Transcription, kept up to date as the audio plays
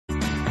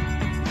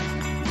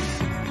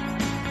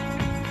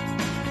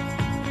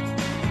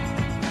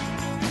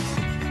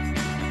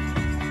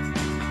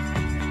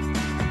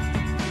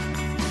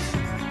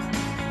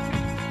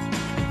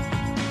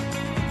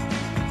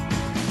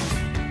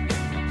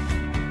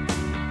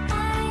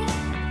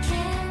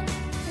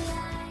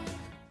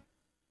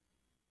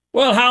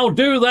Well, how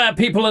do there,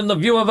 people in the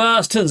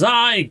viewerverse? 'Tis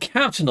I,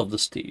 Captain of the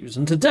Steves,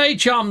 and today,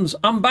 chums,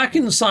 I'm back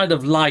inside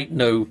of Light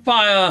No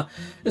Fire.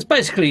 It's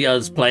basically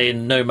us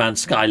playing No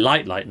Man's Sky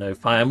Light No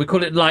Fire, and we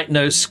call it Light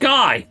No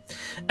Sky.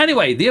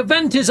 Anyway, the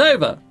event is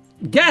over.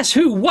 Guess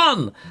who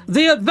won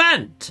the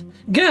event?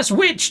 Guess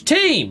which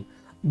team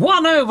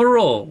won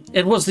overall?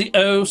 It was the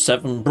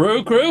 07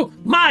 Brew Crew,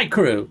 my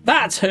crew.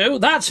 That's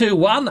who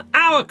won,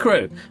 our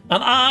crew.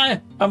 And I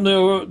am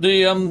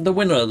the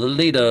winner, the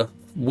leader,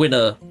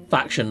 winner,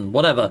 faction,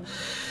 whatever.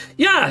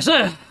 Yeah,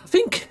 so I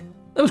think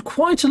there was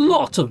quite a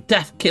lot of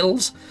death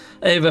kills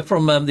over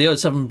from the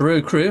 07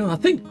 Brew Crew. I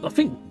think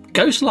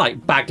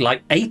Ghostlight bagged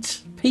like 8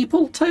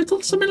 people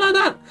total, something like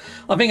that.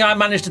 I think I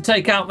managed to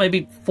take out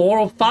maybe 4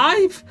 or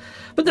 5,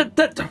 but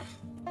that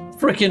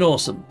freaking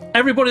awesome.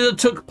 Everybody that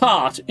took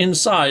part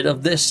inside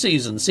of this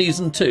season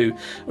 2,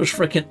 was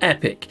freaking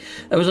epic.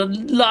 There was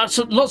lots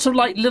of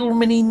like little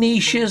mini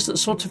niches that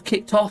sort of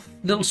kicked off,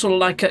 little sort of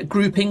like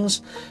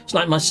groupings. It's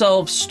like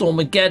myself,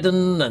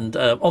 Stormageddon, and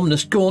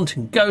Ominous Gaunt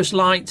and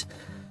Ghostlight.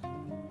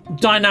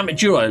 Dynamic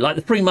duo like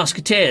the 3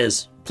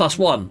 Musketeers plus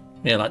 1.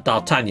 Yeah, like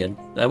D'Artagnan.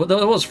 There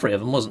was 3 of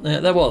them, wasn't there?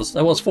 There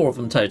was 4 of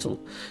them total.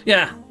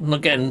 Yeah, I'm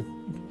not getting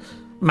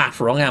math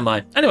wrong, am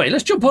I? Anyway,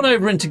 let's jump on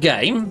over into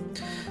game,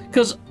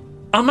 because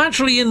I'm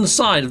actually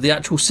inside of the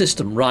actual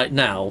system right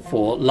now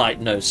for Light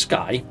No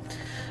Sky.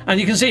 And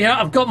you can see here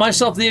I've got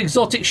myself the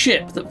exotic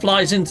ship that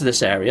flies into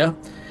this area.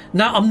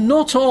 Now, I'm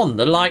not on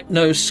the Light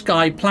No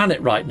Sky planet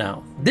right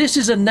now. This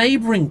is a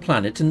neighbouring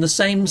planet in the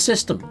same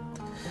system.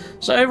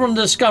 So over on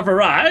the Discover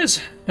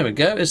Rise, here we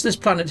go, it's this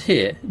planet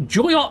here,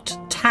 Joyot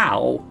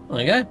Tau,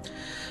 okay?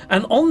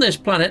 And on this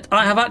planet,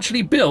 I have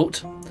actually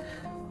built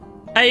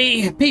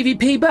a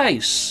PvP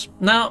base.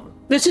 Now,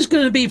 this is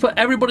going to be for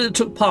everybody that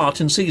took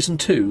part in Season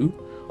 2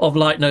 of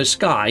Light No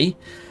Sky,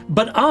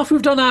 but after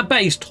we've done our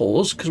base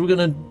tours, because we're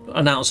going to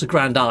announce the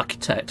Grand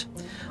Architect,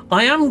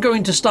 I am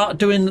going to start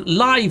doing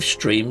live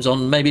streams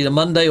on maybe the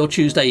Monday or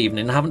Tuesday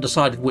evening. I haven't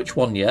decided which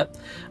one yet.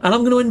 And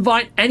I'm going to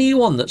invite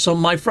anyone that's on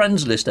my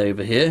friends list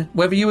over here,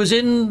 whether you was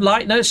in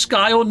Light No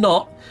Sky or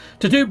not,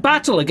 to do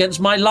battle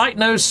against my Light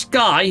No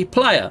Sky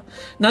player.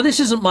 Now, this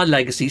isn't my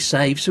legacy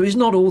save, so he's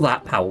not all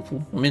that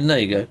powerful. I mean, there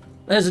you go.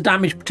 There's a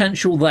damage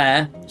potential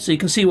there, so you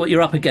can see what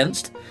you're up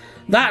against.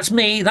 That's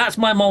me, that's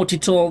my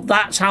multi-tool,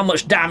 that's how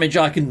much damage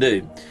I can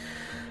do.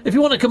 If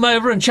you want to come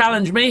over and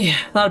challenge me,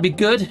 that'd be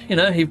good. You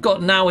know, you've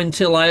got now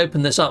until I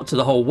open this up to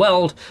the whole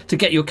world to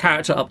get your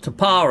character up to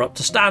par, up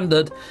to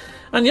standard.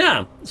 And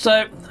yeah,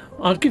 so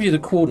I'll give you the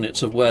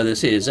coordinates of where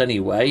this is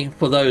anyway,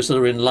 for those that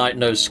are in Light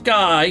No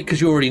Sky,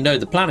 because you already know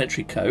the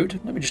planetary code.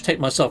 Let me just take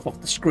myself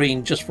off the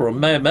screen just for a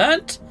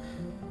moment.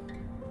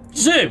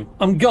 Zoom,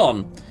 I'm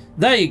gone.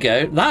 There you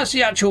go. That's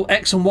the actual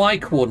X and Y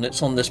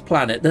coordinates on this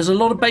planet. There's a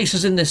lot of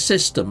bases in this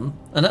system,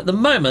 and at the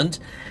moment,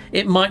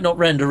 it might not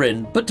render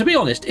in. But to be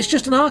honest, it's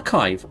just an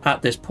archive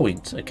at this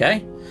point,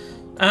 okay?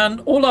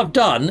 And all I've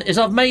done is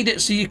I've made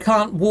it so you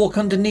can't walk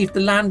underneath the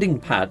landing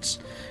pads,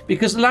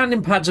 because the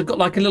landing pads have got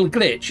like a little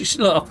glitch. You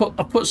see, look,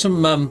 I put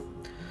some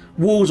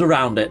walls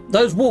around it.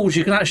 Those walls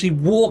you can actually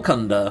walk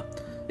under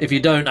if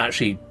you don't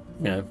actually,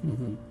 you know,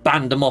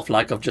 band them off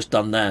like I've just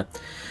done there.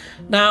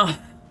 Now,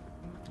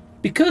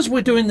 because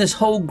we're doing this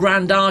whole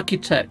Grand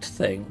Architect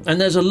thing, and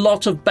there's a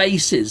lot of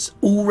bases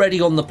already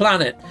on the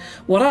planet,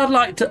 what I'd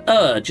like to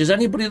urge is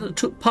anybody that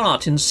took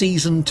part in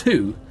Season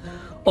 2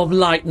 of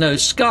Light No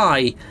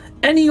Sky,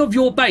 any of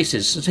your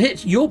bases, so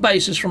hit your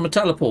bases from a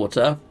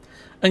teleporter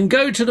and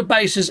go to the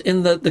bases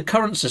in the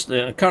current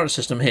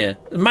system here,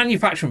 the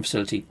manufacturing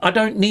facility. I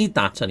don't need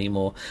that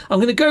anymore. I'm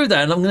going to go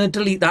there and I'm going to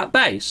delete that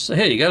base. So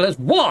here you go, let's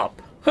warp.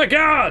 Oh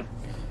God!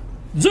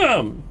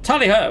 Zoom!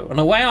 Tally-ho! And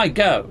away I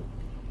go.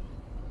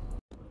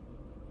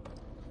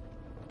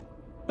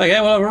 Okay,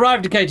 well, I've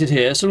arrived located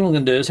here, so all I'm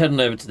going to do is head on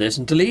over to this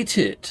and delete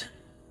it.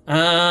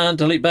 And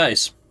delete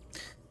base.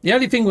 The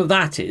only thing with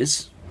that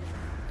is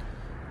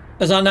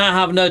I now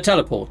have no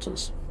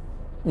teleporters.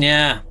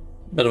 Yeah,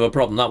 bit of a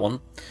problem, that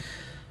one.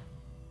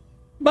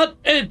 But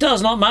it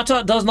does not matter.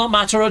 It does not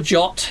matter a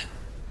jot.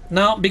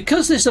 Now,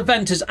 because this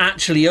event is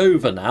actually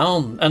over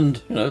now,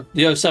 and, you know,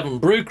 the 07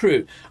 Brew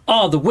Crew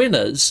are the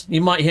winners, you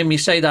might hear me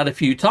say that a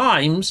few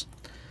times.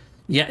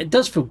 Yeah, it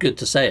does feel good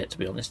to say it, to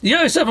be honest.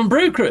 The 07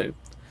 Brew Crew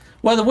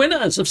were the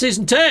winners of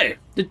Season 2.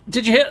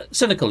 Did you hear?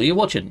 Cynical, are you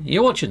watching? Are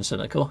you watching,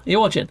 Cynical? Are you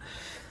watching?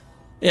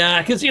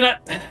 Yeah, because, you know,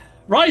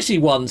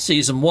 Ricey won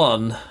Season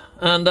 1,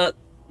 and the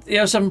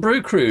 07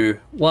 Brew Crew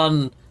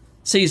won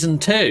Season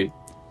 2.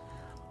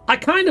 I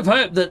kind of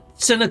hope that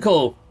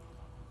Cynical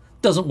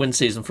doesn't win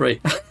Season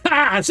 3.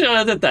 See what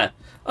I did there?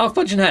 Oh,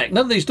 fudging heck,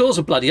 none of these doors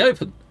are bloody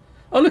open.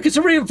 Oh, look, it's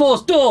a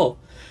reinforced door.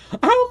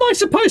 How am I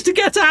supposed to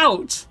get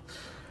out?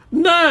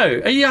 No,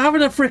 are you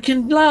having a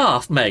freaking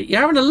laugh, mate? You're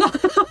having a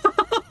laugh.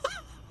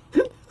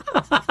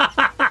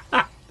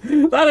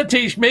 That'd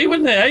teach me,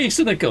 wouldn't it? Hey,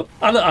 Cynical.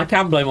 I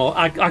can blame more.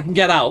 I can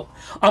get out.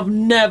 I've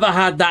never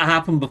had that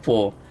happen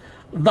before.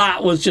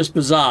 That was just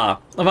bizarre.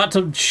 I've had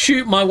to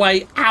shoot my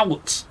way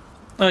out.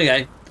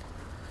 Okay.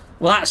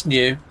 Well, that's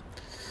new.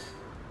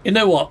 You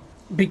know what?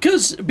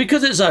 because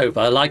it's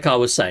over, like I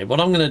was saying, what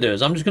I'm going to do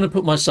is I'm just going to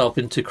put myself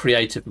into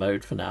creative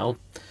mode for now,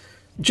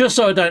 just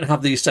so I don't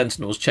have these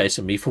sentinels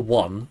chasing me, for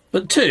one.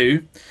 But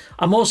two,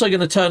 I'm also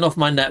going to turn off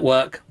my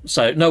network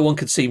so no one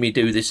could see me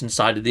do this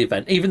inside of the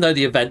event, even though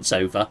the event's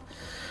over.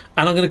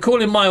 And I'm going to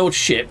call in my old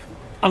ship.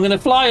 I'm going to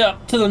fly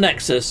up to the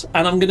Nexus,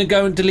 and I'm going to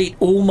go and delete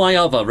all my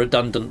other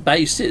redundant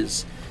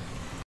bases.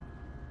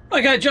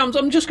 Okay, chums,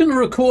 I'm just going to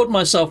record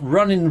myself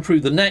running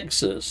through the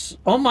Nexus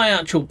on my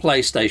actual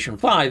PlayStation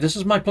 5. This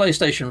is my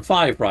PlayStation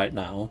 5 right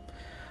now.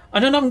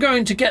 And then I'm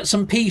going to get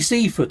some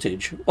PC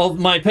footage of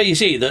my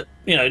PC that,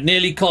 you know,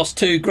 nearly cost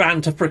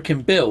 $2 to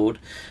frickin' build,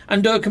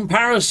 and do a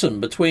comparison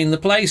between the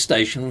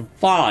PlayStation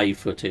 5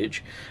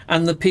 footage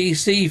and the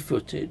PC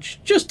footage,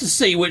 just to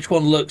see which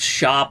one looks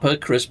sharper,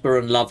 crisper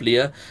and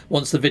lovelier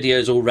once the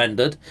video's all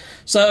rendered.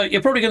 So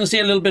you're probably going to see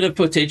a little bit of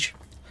footage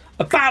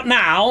about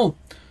now,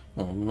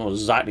 well, not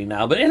exactly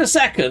now, but in a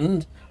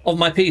second, of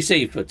my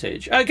PC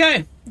footage.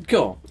 Okay,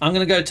 cool. I'm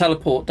going to go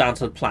teleport down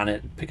to the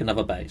planet, pick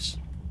another base.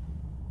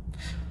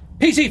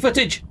 PC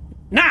footage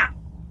now.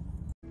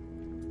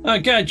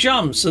 Okay,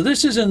 chums, so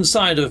this is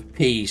inside of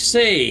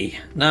PC.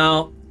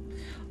 Now,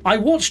 I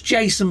watched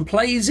Jason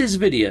Plays'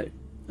 video,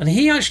 and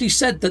he actually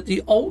said that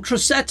the ultra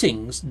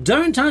settings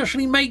don't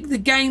actually make the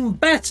game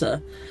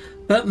better,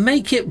 but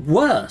make it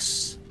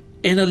worse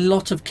in a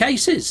lot of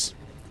cases.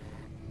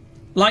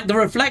 Like the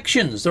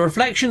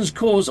reflections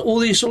cause all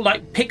these sort of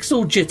like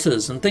pixel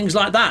jitters and things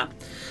like that.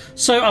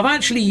 So I've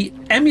actually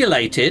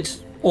emulated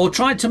or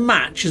tried to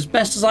match as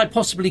best as I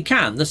possibly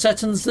can the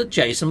settings that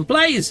Jason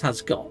Plays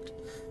has got.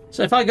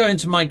 So if I go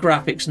into my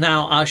graphics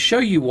now, I'll show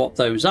you what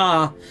those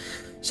are.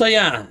 So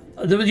yeah,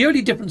 the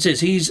only difference is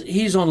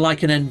he's on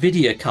like an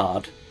Nvidia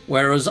card,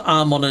 whereas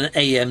I'm on an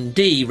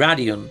AMD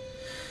Radeon.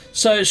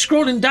 So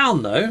scrolling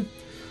down though,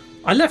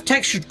 I left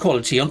texture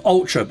quality on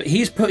ultra, but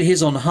he's put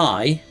his on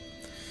high.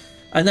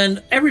 And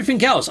then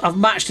everything else I've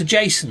matched to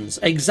Jason's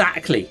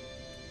exactly.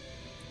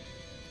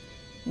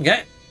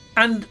 Okay,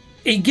 and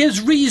it gives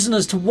reason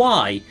as to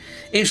why.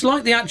 It's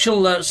like the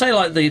actual, say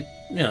like the,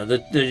 you know,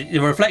 the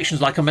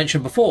reflections like I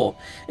mentioned before.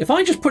 If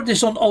I just put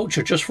this on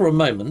ultra just for a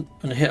moment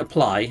and hit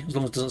apply, as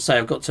long as it doesn't say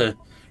I've got to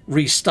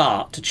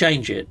restart to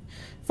change it.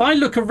 If I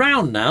look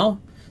around now,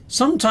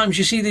 sometimes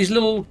you see these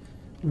little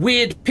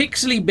weird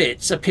pixely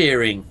bits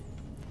appearing.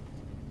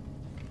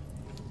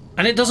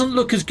 And it doesn't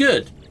look as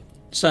good.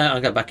 So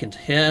I'll go back into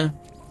here,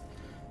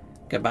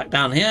 go back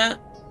down here.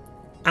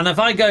 And if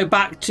I go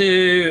back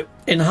to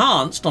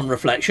enhanced on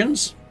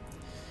reflections,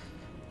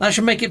 that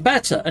should make it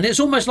better. And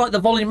it's almost like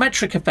the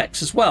volumetric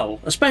effects as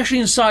well, especially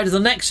inside of the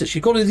Nexus.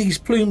 You've got all these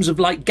plumes of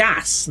like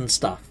gas and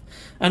stuff.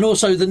 And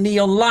also the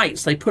neon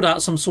lights, they put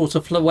out some sort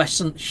of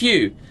fluorescent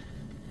hue.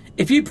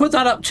 If you put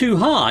that up too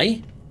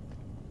high,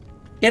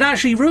 it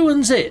actually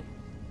ruins it.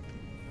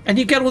 And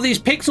you get all these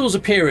pixels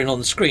appearing on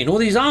the screen, all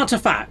these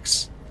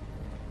artifacts.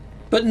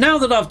 But now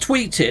that I've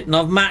tweaked it and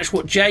I've matched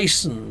what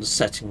Jason's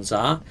settings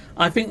are,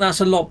 I think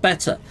that's a lot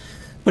better.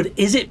 But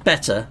is it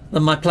better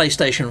than my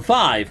PlayStation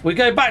 5? We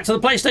go back to the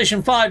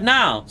PlayStation 5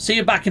 now. See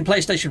you back in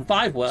PlayStation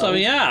 5 world. So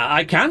yeah,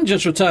 I can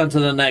just return to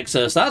the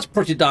Nexus. That's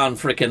pretty darn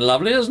freaking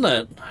lovely, isn't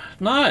it?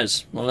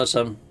 Nice. Well, let's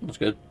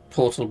go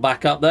portal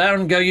back up there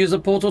and go use the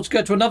portal to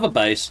go to another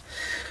base.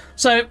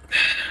 So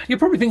you're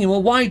probably thinking,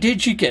 well, why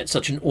did you get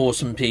such an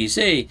awesome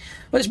PC?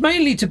 Well, it's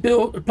mainly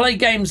to play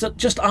games that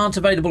just aren't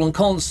available on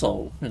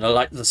console, you know,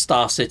 like the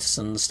Star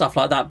Citizen and stuff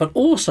like that. But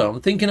also I'm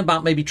thinking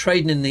about maybe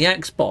trading in the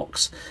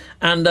Xbox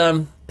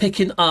and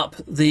picking up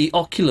the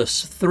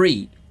Oculus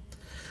 3.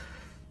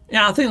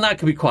 Yeah, I think that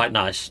could be quite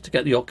nice to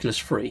get the Oculus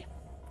 3.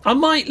 I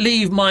might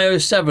leave my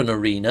 07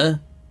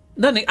 arena.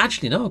 Then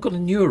actually, no, I've got a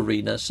new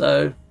arena,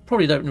 so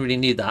probably don't really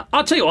need that.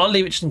 I'll tell you what, I'll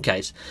leave it just in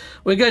case.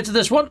 We'll go to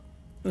this one.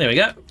 There we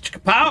go.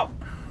 Pow.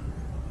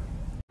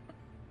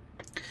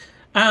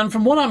 And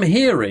from what I'm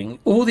hearing,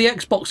 all the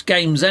Xbox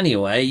games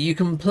anyway, you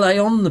can play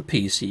on the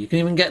PC. You can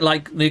even get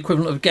like the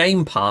equivalent of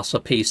Game Pass for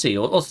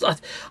PC. Or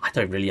I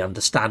don't really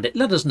understand it.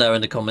 Let us know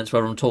in the comments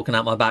whether I'm talking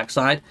out my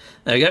backside.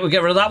 There we go. We'll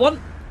get rid of that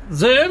one.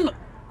 Zoom.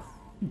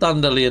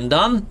 Done, dilly and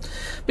done.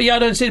 But yeah, I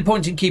don't see the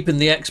point in keeping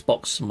the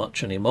Xbox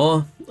much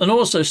anymore. And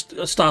also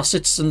Star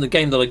Citizen, the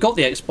game that I got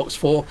the Xbox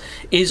for,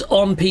 is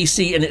on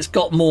PC and it's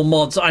got more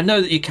mods. I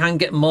know that you can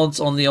get mods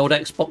on the old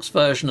Xbox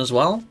version as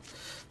well.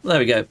 There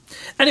we go.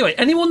 Anyway,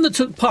 anyone that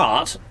took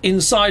part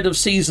inside of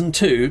Season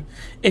 2,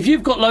 if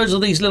you've got loads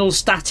of these little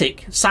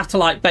static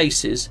satellite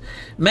bases,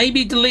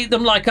 maybe delete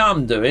them like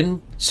I'm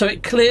doing, so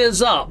it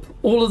clears up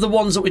all of the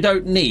ones that we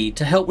don't need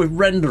to help with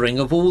rendering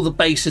of all the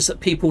bases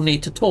that people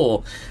need to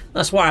tour.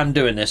 That's why I'm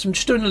doing this. I'm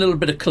just doing a little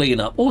bit of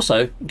cleanup. Also,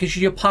 it gives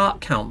you your part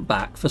count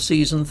back for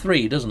Season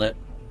 3, doesn't it?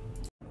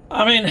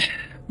 I mean,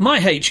 my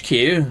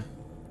HQ,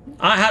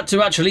 I had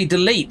to actually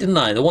delete, didn't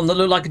I? The one that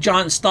looked like a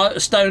giant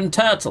stone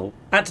turtle.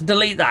 I had to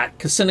delete that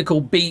because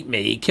Cynical beat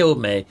me. He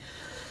killed me.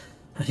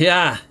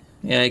 Yeah,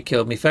 he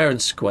killed me fair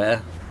and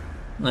square.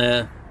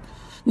 Yeah.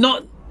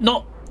 Not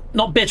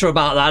bitter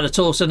about that at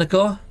all,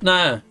 Cynical.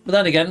 No. But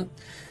then again,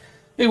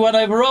 we went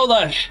overall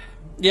though.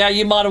 Yeah,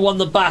 you might have won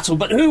the battle,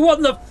 but who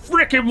won the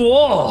frickin'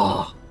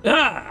 war?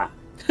 Ah!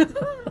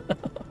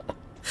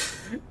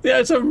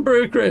 Yeah, some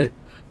Brew Crew.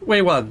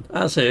 We won.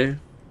 That's who.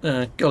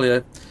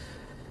 Golly.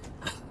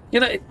 You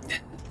know,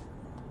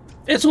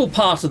 it's all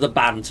part of the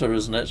banter,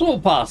 isn't it? It's all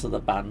part of the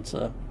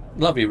banter.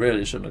 Love you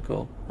really shouldn't have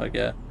called.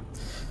 Okay.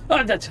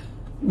 I'm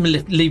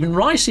leaving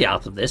Ricey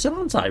out of this,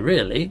 aren't I,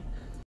 really?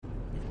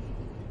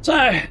 So,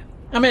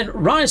 I mean,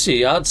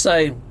 Ricey, I'd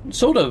say,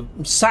 sort of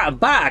sat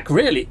back,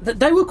 really.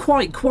 They were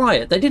quite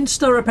quiet. They didn't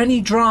stir up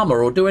any drama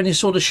or do any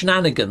sort of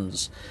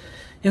shenanigans.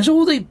 It was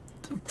all the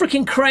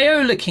freaking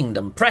Crayola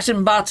Kingdom,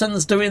 pressing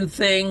buttons, doing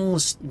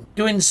things,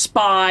 doing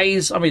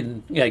spies. I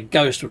mean, you know,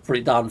 Ghost was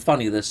pretty darn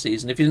funny this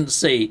season. If you didn't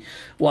see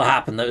what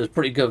happened, that was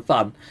pretty good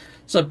fun.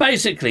 So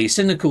basically,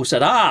 Cynical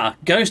said,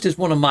 Ghost is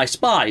one of my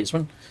spies.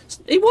 When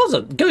he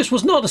wasn't. Ghost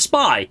was not a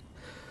spy.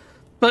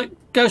 But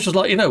Ghost was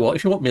like, you know what,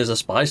 if you want me as a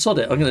spy, sod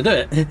it, I'm going to do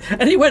it.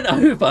 And he went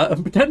over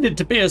and pretended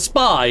to be a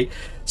spy.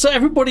 So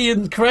everybody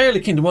in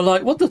Crayola Kingdom were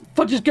like, what the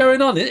fudge is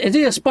going on? Is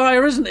he a spy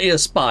or isn't he a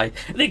spy?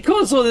 And it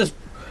caused all this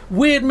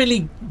weird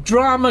mini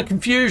drama,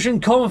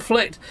 confusion,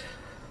 conflict.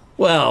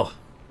 Well,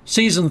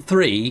 season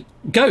 3,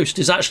 Ghost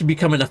is actually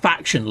becoming a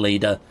faction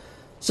leader.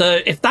 So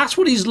if that's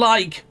what he's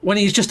like when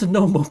he's just a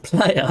normal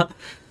player,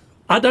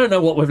 I don't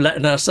know what we've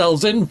letting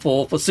ourselves in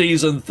for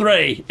season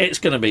 3. It's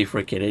going to be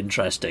freaking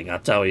interesting, I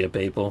tell you,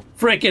 people.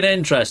 Freaking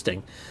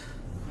interesting.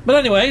 But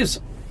anyways,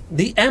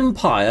 the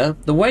Empire,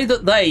 the way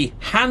that they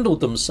handled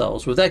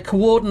themselves with their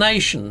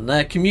coordination,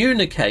 their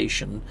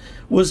communication,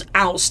 was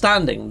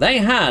outstanding. They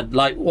had,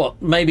 like, what,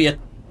 maybe a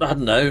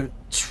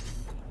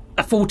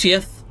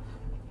 40th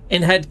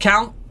in head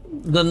count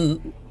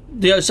than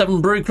the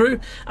 07 Brew Crew.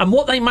 And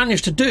what they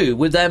managed to do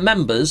with their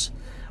members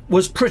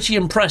was pretty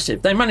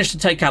impressive. They managed to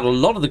take out a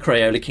lot of the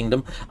Crayola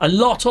Kingdom, a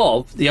lot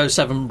of the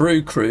 07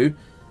 Brew Crew.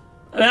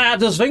 I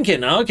was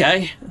thinking,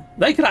 okay,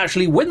 they could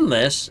actually win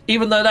this,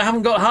 even though they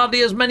haven't got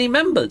hardly as many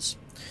members.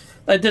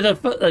 They did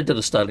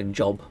a sterling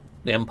job,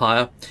 the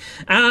Empire,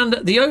 and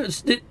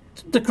the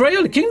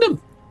Crayola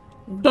Kingdom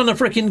done a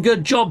freaking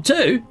good job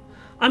too.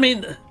 I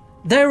mean,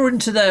 they were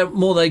into their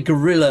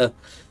guerrilla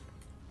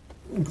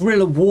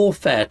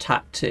warfare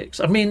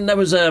tactics. I mean, there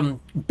was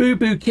Boo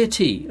Boo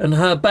Kitty and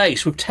her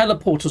base with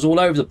teleporters all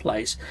over the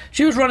place.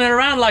 She was running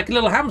around like a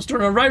little hamster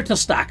in a rotor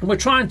stack, and we're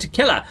trying to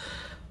kill her.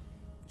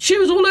 She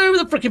was all over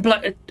the freaking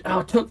place. Oh,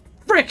 it took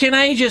freaking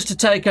ages to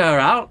take her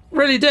out.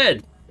 Really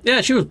did.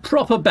 Yeah, she was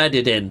proper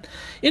bedded in.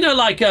 You know,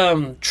 like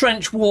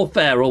trench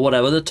warfare or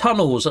whatever, the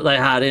tunnels that they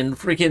had in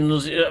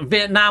freaking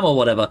Vietnam or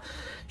whatever.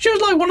 She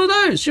was like one of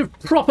those. She was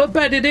proper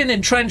bedded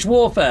in trench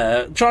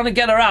warfare. Trying to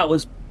get her out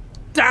was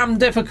damn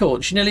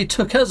difficult. She nearly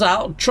took us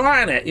out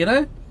trying it, you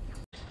know.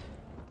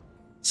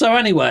 So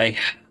anyway,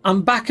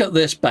 I'm back at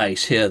this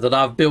base here that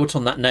I've built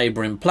on that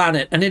neighbouring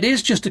planet, and it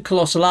is just a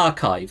colossal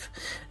archive.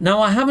 Now,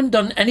 I haven't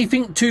done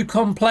anything too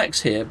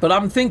complex here, but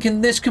I'm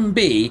thinking this can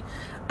be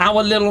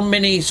our little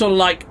mini sort of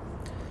like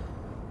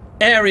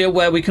area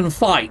where we can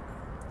fight.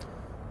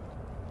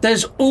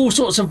 There's all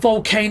sorts of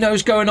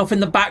volcanoes going off in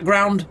the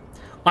background.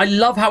 I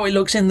love how it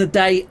looks in the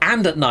day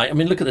and at night. I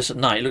mean, look at this at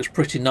night. It looks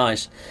pretty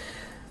nice.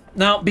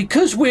 Now,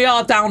 because we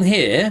are down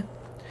here,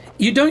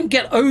 you don't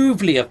get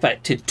overly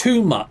affected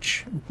too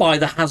much by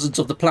the hazards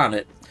of the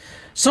planet.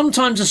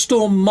 Sometimes a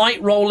storm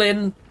might roll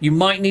in, you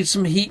might need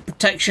some heat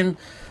protection,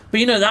 but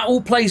you know, that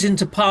all plays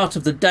into part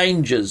of the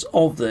dangers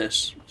of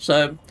this.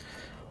 So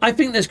I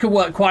think this could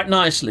work quite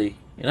nicely,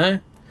 you know.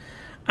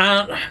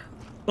 And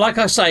like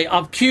I say,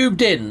 I've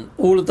cubed in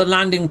all of the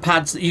landing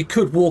pads that you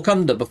could walk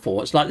under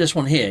before. It's like this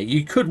one here.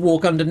 You could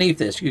walk underneath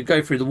this. You could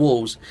go through the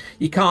walls.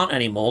 You can't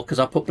anymore because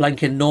I put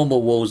blanking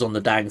normal walls on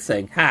the dang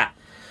thing. Ha!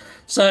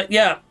 So,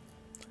 yeah,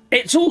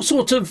 it's all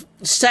sort of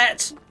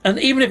set. And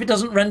even if it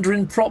doesn't render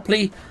in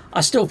properly,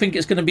 I still think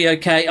it's going to be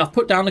okay. I've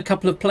put down a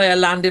couple of player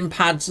landing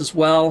pads as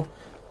well.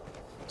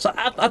 So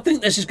I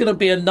think this is going to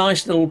be a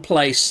nice little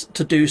place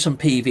to do some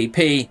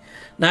PvP.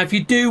 Now, if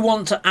you do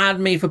want to add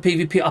me for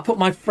PvP, I'll put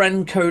my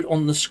friend code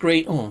on the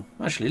screen. Oh,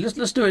 actually,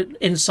 let's do it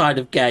inside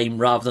of game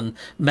rather than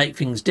make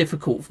things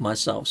difficult for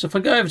myself. So if I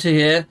go over to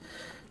here,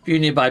 view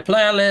nearby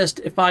player list,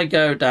 if I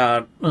go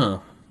down...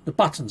 Oh, the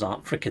buttons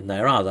aren't freaking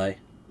there, are they?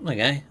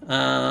 Okay.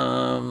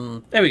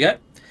 There we go.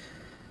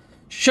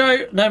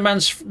 Show no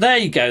man's... There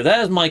you go.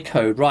 There's my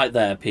code right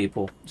there,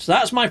 people. So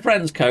that's my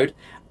friend's code.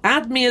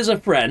 Add me as a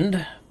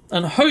friend...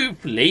 And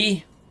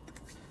hopefully,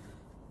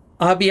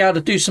 I'll be able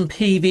to do some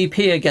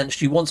PvP against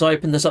you once I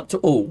open this up to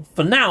all.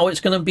 For now, it's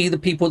going to be the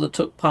people that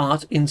took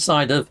part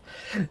inside of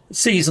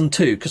Season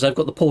 2, because I've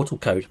got the portal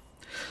code.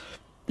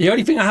 The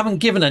only thing I haven't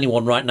given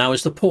anyone right now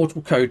is the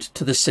portal code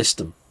to the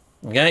system.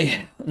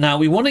 Okay? Now,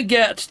 we want to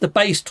get the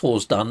base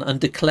tours done and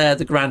declare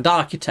the Grand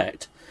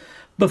Architect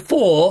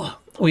before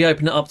we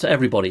open it up to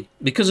everybody,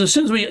 because as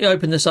soon as we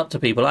open this up to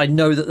people, I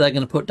know that they're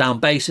going to put down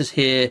bases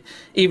here,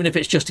 even if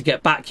it's just to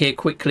get back here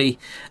quickly,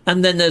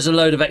 and then there's a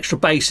load of extra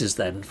bases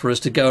then for us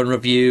to go and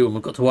review, and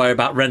we've got to worry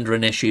about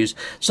rendering issues.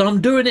 So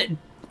I'm doing it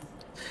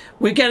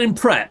we're getting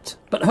prepped,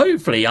 but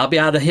hopefully I'll be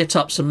able to hit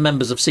up some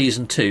members of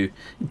Season 2,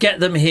 get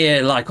them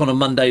here like on a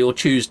Monday or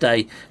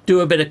Tuesday,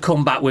 do a bit of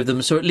combat with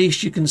them, so at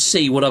least you can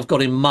see what I've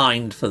got in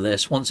mind for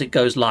this once it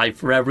goes live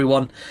for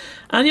everyone.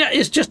 And yeah,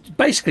 it's just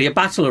basically a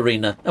battle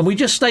arena, and we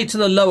just stay to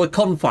the lower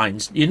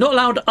confines. You're not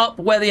allowed up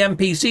where the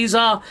NPCs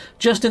are,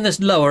 just in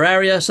this lower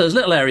area, so there's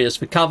little areas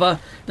for cover.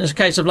 There's a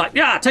case of like,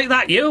 yeah, take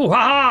that, you, ha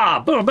ha,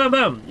 boom, boom,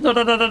 boom, da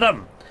da da da da.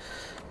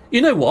 You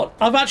know what?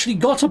 I've actually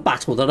got a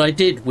battle that I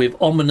did with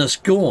Ominous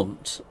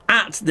Gaunt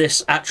at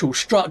this actual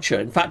structure.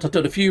 In fact, I've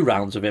done a few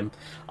rounds of him.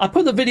 I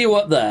put the video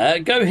up there.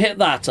 Go hit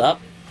that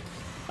up,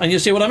 and you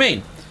see what I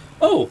mean.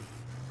 Oh,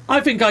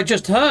 I think I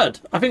just heard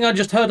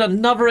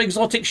another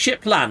exotic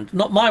ship land.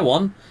 Not my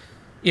one.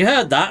 You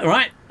heard that,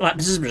 right? Like,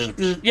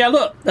 yeah,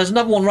 look, there's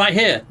another one right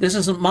here. This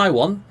isn't my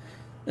one.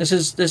 This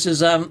is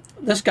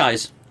this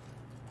guy's.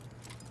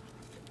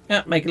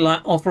 Yeah, make it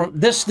like offer.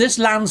 This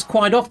lands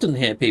quite often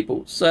here,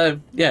 people. So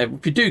yeah,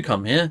 if you do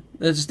come here,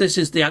 this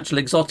is the actual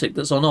exotic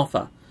that's on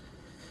offer.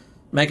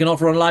 Make an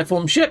offer on life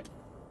form ship.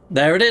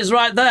 There it is,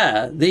 right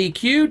there. The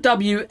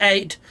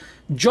QW8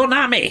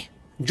 Jonami.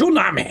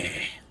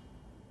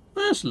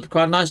 That's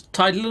quite a nice,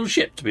 tidy little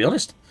ship, to be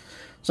honest.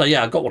 So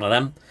yeah, I got one of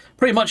them.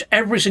 Pretty much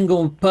every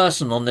single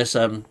person on this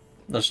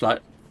that's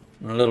like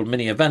a little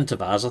mini event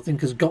of ours, I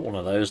think, has got one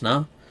of those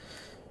now.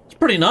 It's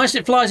pretty nice.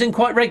 It flies in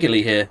quite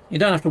regularly here. You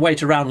don't have to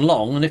wait around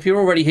long, and if you're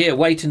already here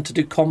waiting to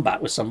do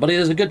combat with somebody,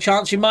 there's a good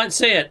chance you might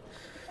see it.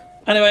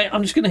 Anyway,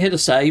 I'm just going to hit a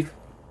save.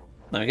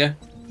 There we go.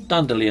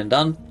 Done, dilly, and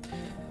done.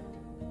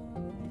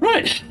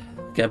 Right.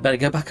 Better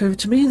go back over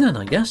to me then,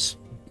 I guess.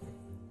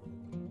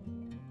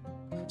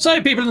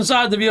 So, people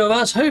inside the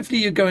viewerverse, hopefully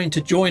you're going to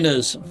join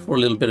us for a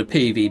little bit of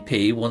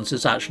PvP once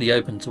it's actually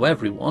open to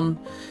everyone.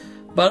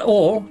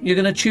 Or you're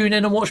going to tune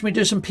in and watch me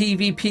do some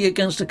PvP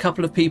against a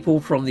couple of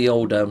people from the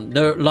old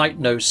No Light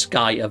No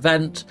Sky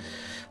event.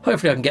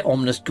 Hopefully I can get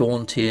Ominous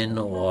Gaunt in,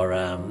 or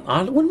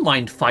I wouldn't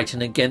mind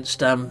fighting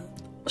against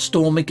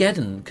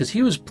Stormageddon, because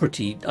he was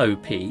pretty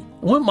OP. I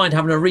wouldn't mind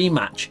having a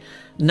rematch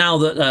now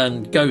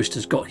that Ghost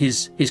has got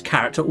his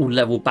character all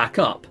leveled back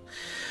up.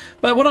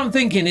 But what I'm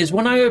thinking is,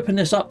 when I open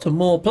this up to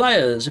more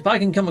players, if I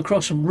can come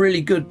across some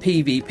really good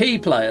PvP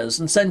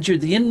players and send you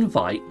the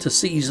invite to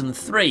Season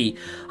 3,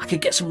 I could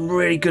get some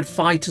really good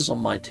fighters on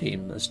my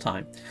team this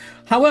time.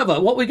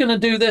 However, what we're going to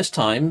do this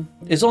time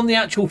is, on the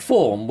actual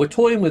form, we're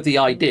toying with the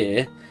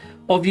idea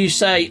of, you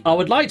say, I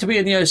would like to be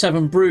in the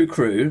 07 Brew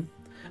Crew,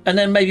 and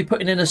then maybe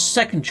putting in a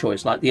second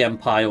choice like the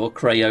Empire or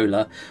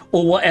Crayola,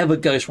 or whatever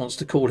Ghost wants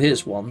to call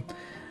his one,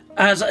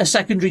 as a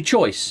secondary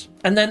choice.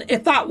 And then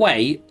if that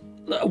way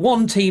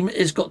one team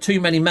has got too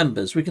many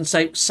members, we can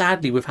say,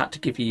 sadly, we've had to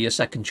give you your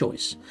second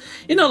choice.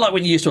 You know, like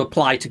when you used to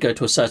apply to go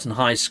to a certain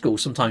high school,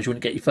 sometimes you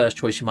wouldn't get your first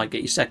choice, you might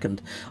get your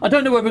second. I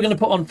don't know whether we're going to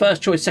put on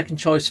first choice, second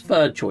choice,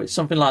 third choice,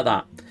 something like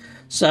that.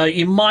 So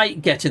you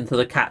might get into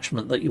the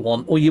catchment that you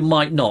want, or you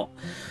might not.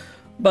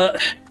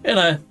 But, you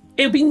know,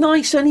 it'd be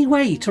nice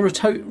anyway to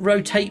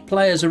rotate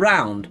players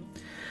around.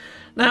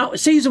 Now,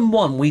 Season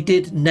 1, we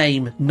did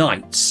name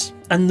Knights,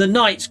 and the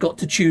Knights got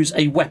to choose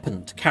a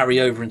weapon to carry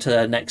over into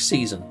their next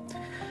season.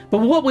 But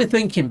what we're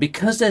thinking,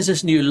 because there's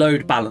this new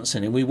load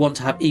balancing and we want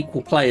to have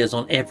equal players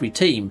on every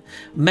team,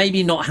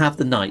 maybe not have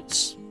the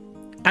Knights.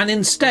 And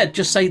instead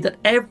just say that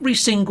every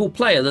single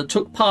player that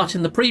took part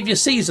in the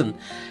previous season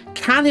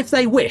can, if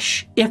they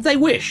wish,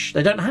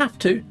 they don't have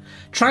to,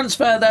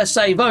 transfer their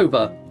save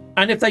over.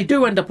 And if they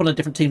do end up on a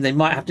different team, they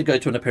might have to go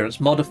to an appearance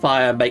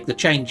modifier, make the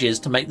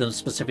changes to make them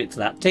specific to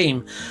that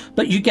team.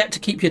 But you get to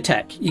keep your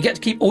tech. You get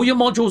to keep all your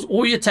modules,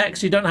 all your tech,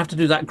 so you don't have to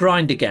do that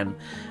grind again.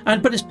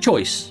 But it's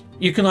choice.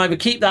 You can either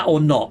keep that or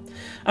not.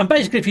 And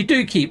basically, if you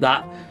do keep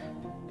that,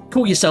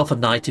 call yourself a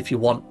knight if you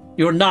want.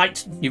 You're a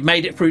knight. You've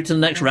made it through to the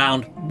next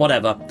round,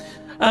 whatever.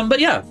 But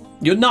yeah,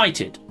 you're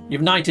knighted.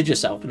 You've knighted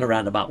yourself in a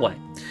roundabout way.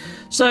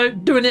 So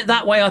doing it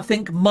that way, I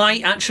think,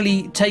 might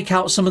actually take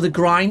out some of the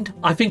grind.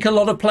 I think a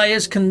lot of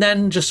players can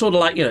then just sort of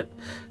like, you know,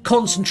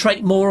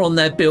 concentrate more on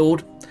their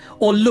build,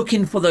 or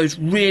looking for those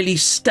really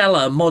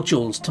stellar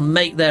modules to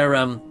make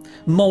their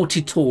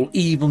multi-tool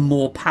even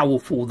more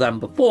powerful than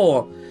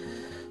before.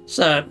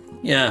 So,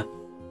 yeah.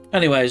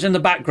 Anyways, in the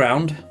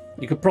background,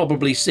 you could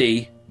probably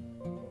see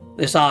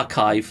this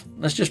archive.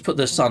 Let's just put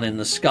the sun in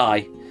the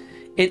sky.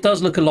 It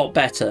does look a lot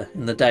better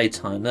in the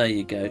daytime. There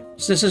you go.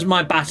 So this is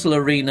my battle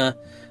arena,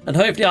 and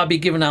hopefully I'll be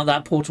giving out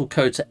that portal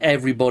code to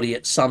everybody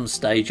at some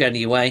stage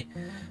anyway.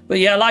 But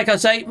yeah, like I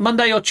say,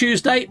 Monday or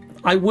Tuesday,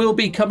 I will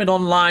be coming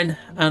online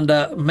and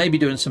maybe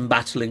doing some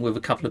battling with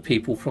a couple of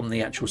people from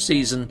the actual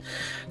season.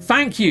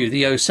 Thank you,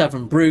 the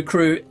 07 Brew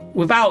Crew.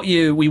 Without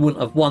you, we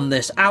wouldn't have won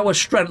this. Our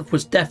strength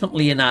was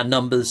definitely in our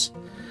numbers.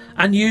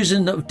 And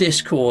using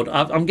Discord,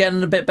 I'm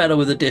getting a bit better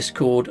with the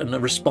Discord and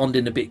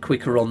responding a bit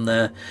quicker on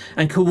there.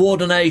 And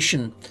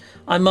coordination,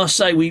 I must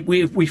say,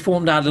 we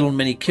formed our little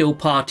mini kill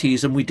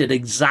parties, and we did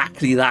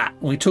exactly that.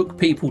 We took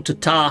people to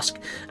task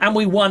and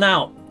we won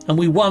out. And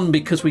we won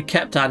because we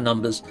kept our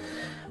numbers.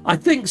 I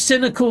think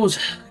Cynical's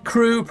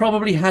crew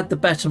probably had the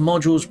better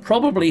modules,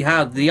 probably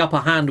had the upper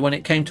hand when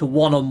it came to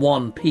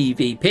one-on-one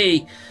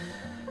PvP.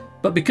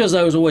 But because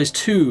there was always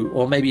 2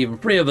 or maybe even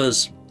 3 of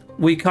us,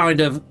 we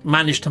kind of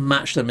managed to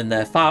match them in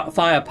their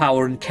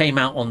firepower and came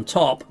out on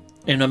top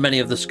in many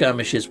of the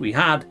skirmishes we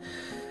had.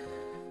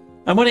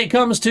 And when it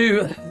comes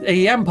to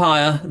the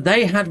Empire,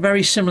 they had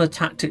very similar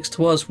tactics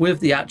to us with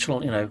the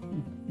actual, you know,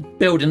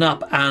 building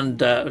up and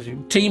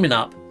teaming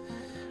up.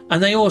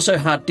 And they also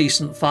had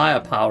decent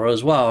firepower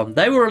as well.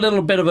 They were a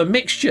little bit of a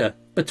mixture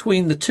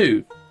between the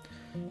two.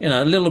 You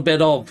know, a little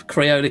bit of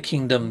Crayola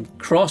Kingdom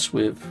cross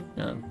with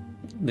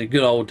the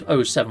good old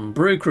 07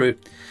 Brew Crew.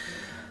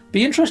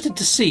 Be interested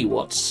to see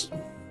what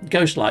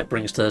Ghostlight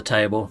brings to the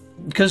table.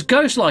 Because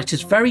Ghostlight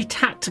is very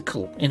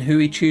tactical in who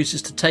he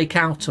chooses to take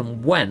out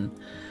and when.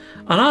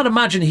 And I'd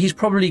imagine he's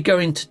probably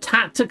going to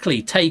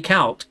tactically take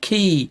out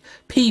key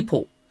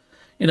people.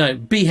 You know,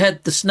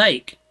 behead the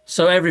snake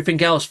so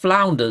everything else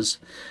flounders.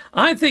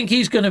 I think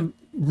he's going to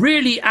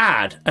really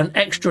add an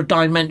extra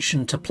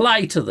dimension to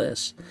play to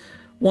this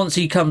once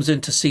he comes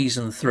into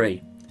Season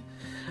 3.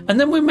 And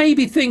then we may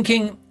be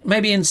thinking,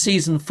 maybe in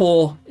Season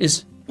 4,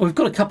 we've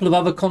got a couple of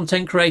other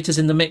content creators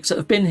in the mix that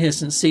have been here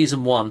since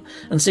Season 1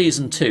 and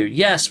Season 2.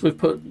 Yes, we've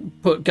put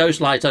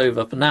Ghostlight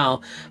over for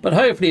now, but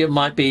hopefully it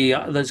might be,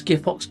 there's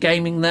Giftbox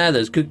Gaming there,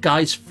 there's Good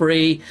Guys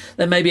Free,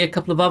 there may be a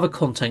couple of other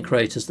content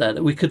creators there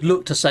that we could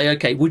look to say,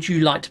 okay, would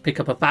you like to pick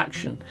up a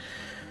faction?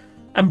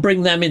 And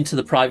bring them into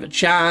the private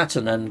chat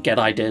and then get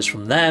ideas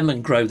from them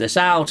and grow this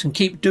out and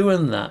keep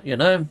doing that, you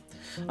know?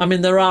 I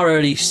mean, there are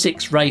only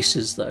 6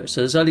 races though,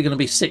 so there's only going to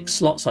be 6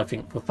 slots, I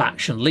think, for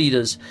faction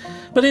leaders.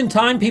 But in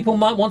time, people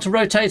might want to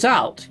rotate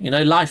out. You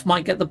know, life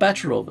might get the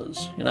better of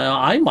us. You know,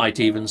 I might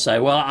even say,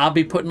 well, I'll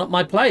be putting up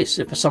my place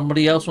if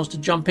somebody else wants to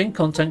jump in,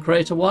 content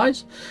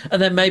creator-wise. And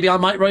then maybe I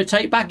might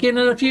rotate back in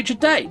at a future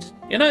date.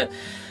 You know,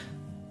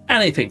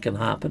 anything can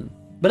happen.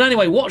 But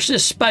anyway, watch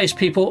this space,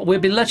 people. We'll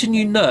be letting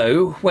you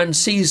know when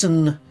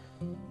Season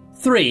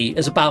 3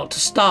 is about to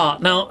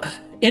start. Now,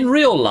 in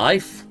real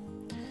life,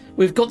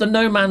 we've got the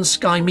No Man's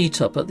Sky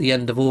meetup at the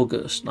end of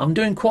August. I'm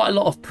doing quite a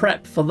lot of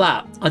prep for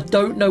that. I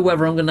don't know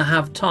whether I'm going to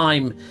have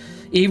time,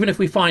 even if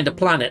we find a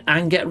planet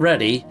and get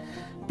ready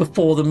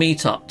before the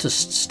meetup, to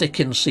stick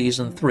in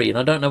Season 3. And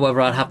I don't know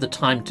whether I'll have the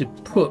time to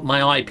put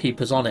my eye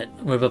peepers on it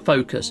with a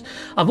focus.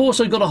 I've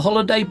also got a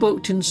holiday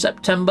booked in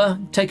September,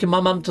 taking my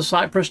mum to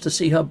Cyprus to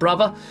see her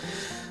brother.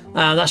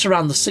 That's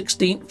around the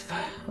 16th,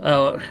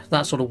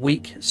 that sort of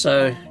week.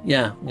 So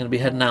yeah, I'm going to be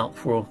heading out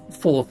for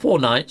four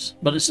nights,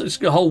 but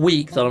it's a whole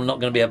week that I'm not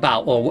going to be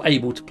about or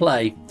able to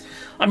play.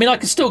 I mean, I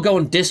can still go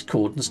on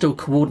Discord and still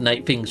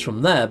coordinate things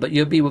from there, but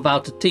you'll be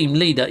without a team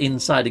leader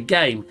inside a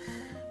game,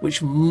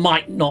 which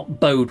might not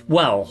bode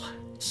well.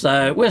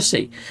 So we'll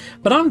see.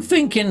 But I'm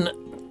thinking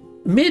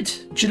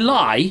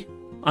mid-July.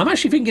 I'm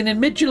actually thinking in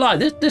mid-July,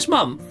 this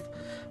month,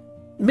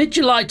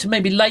 mid-July to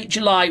maybe late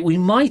July, we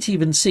might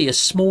even see a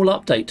small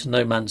update to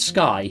No Man's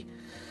Sky.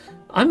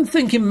 I'm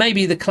thinking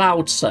maybe the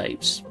cloud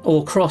saves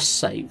or cross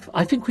save.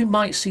 I think we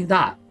might see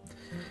that.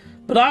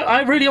 But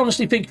I really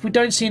honestly think if we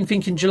don't see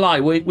anything in July,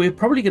 we're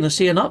probably going to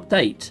see an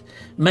update.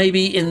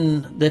 Maybe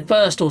in the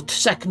 1st or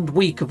 2nd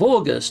week of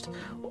August.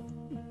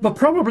 But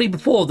probably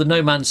before the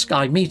No Man's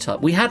Sky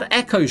meetup. We had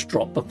echoes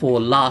drop before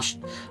the last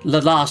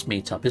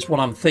meetup, is what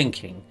I'm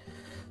thinking.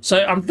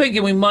 So I'm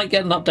thinking we might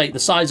get an update the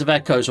size of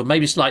Echoes, or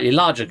maybe slightly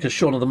larger, because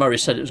Sean of the Murray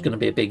said it was going to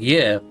be a big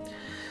year.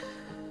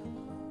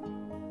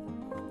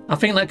 I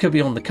think that could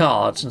be on the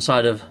cards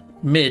inside of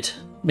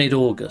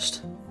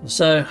mid-August.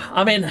 So,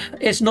 I mean,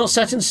 it's not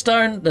set in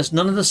stone. There's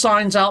none of the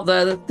signs out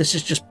there. This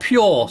is just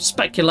pure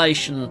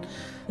speculation.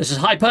 This is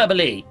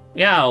hyperbole.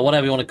 Yeah, or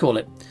whatever you want to call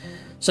it.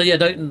 So yeah,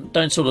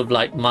 don't sort of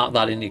like mark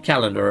that in your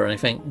calendar or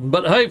anything.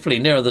 But hopefully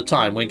nearer the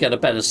time we get a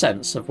better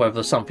sense of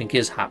whether something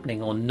is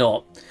happening or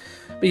not.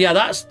 But yeah,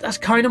 that's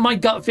kind of my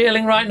gut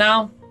feeling right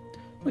now.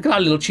 Look at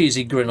that little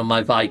cheesy grin on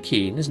my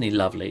Viking. Isn't he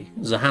lovely?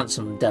 He's a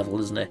handsome devil,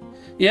 isn't he?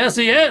 Yes,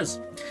 he is.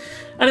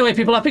 Anyway,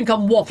 people, I think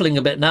I'm waffling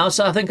a bit now,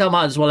 so I think I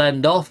might as well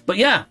end off. But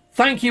yeah,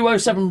 thank you,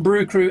 07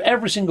 Brew Crew.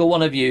 Every single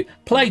one of you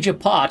played your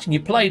part, and you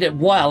played it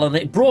well, and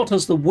it brought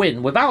us the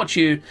win. Without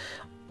you,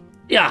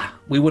 yeah,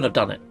 we wouldn't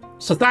have done it.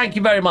 So thank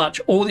you very much,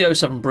 all the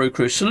 07 Brew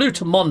Crew. Salute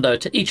to Mondo,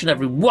 to each and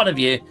every one of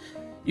you.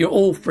 You're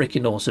all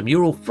freaking awesome.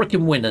 You're all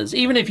freaking winners.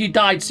 Even if you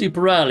died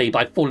super early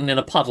by falling in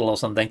a puddle or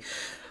something.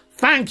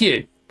 Thank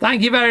you.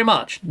 Thank you very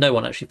much. No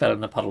one actually fell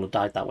in a puddle or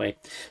died that way.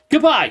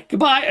 Goodbye.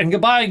 Goodbye and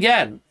goodbye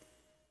again.